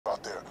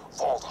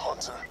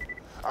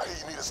I hear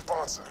you need a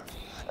sponsor.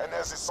 And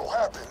as it so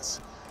happens,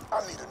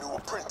 I need a new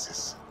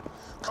apprentice.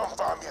 Come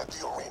find me at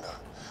the arena.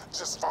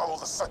 Just follow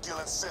the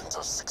succulent scent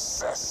of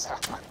success.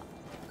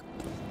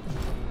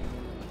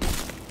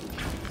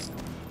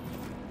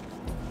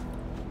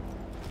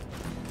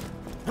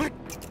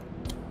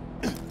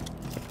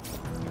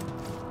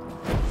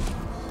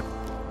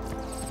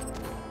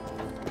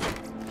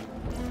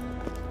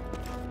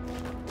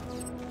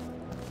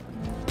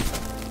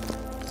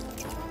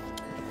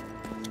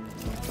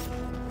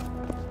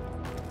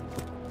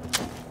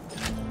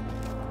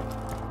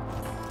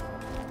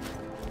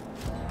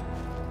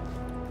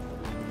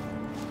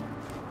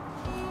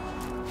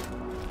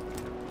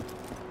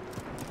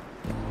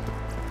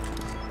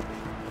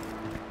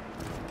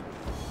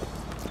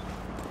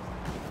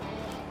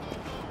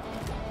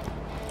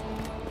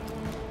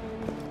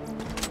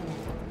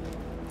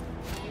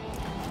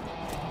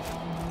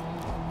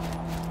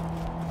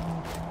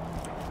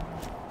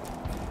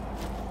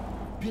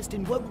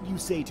 Piston, what would you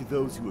say to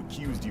those who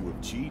accused you of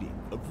cheating,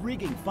 of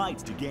rigging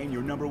fights to gain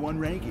your #1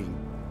 ranking?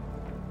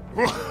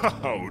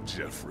 Wow,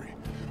 Jeffrey.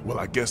 Well,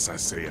 I guess I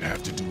say I'd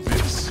have to do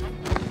this.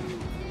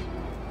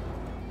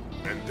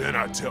 And then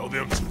I tell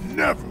them to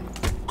never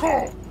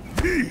call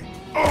me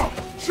a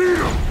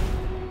cheater!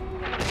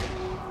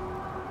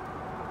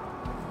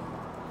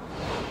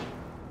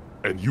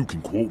 And you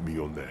can quote me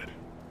on that.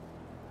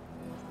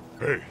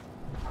 Hey,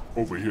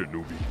 over here,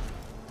 newbie.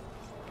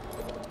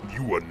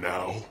 You are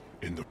now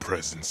in the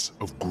presence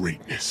of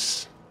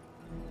greatness.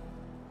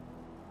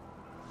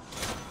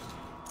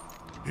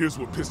 Here's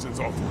what Piston's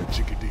offering,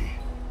 Chickadee.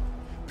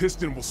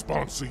 Piston will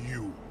sponsor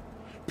you.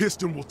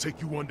 Piston will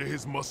take you under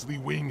his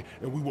muscly wing,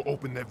 and we will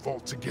open that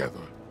vault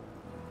together.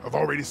 I've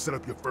already set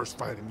up your first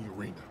fight in the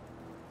arena.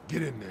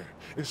 Get in there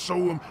and show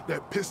him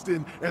that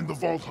Piston and the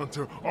Vault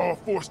Hunter are a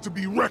force to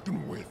be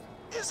reckoned with.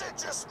 Is it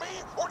just me,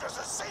 or does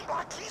it seem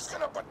like he's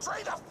gonna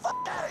betray the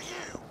fuck out of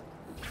you?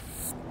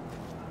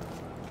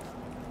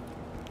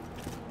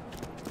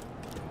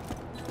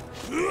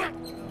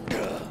 Ugh!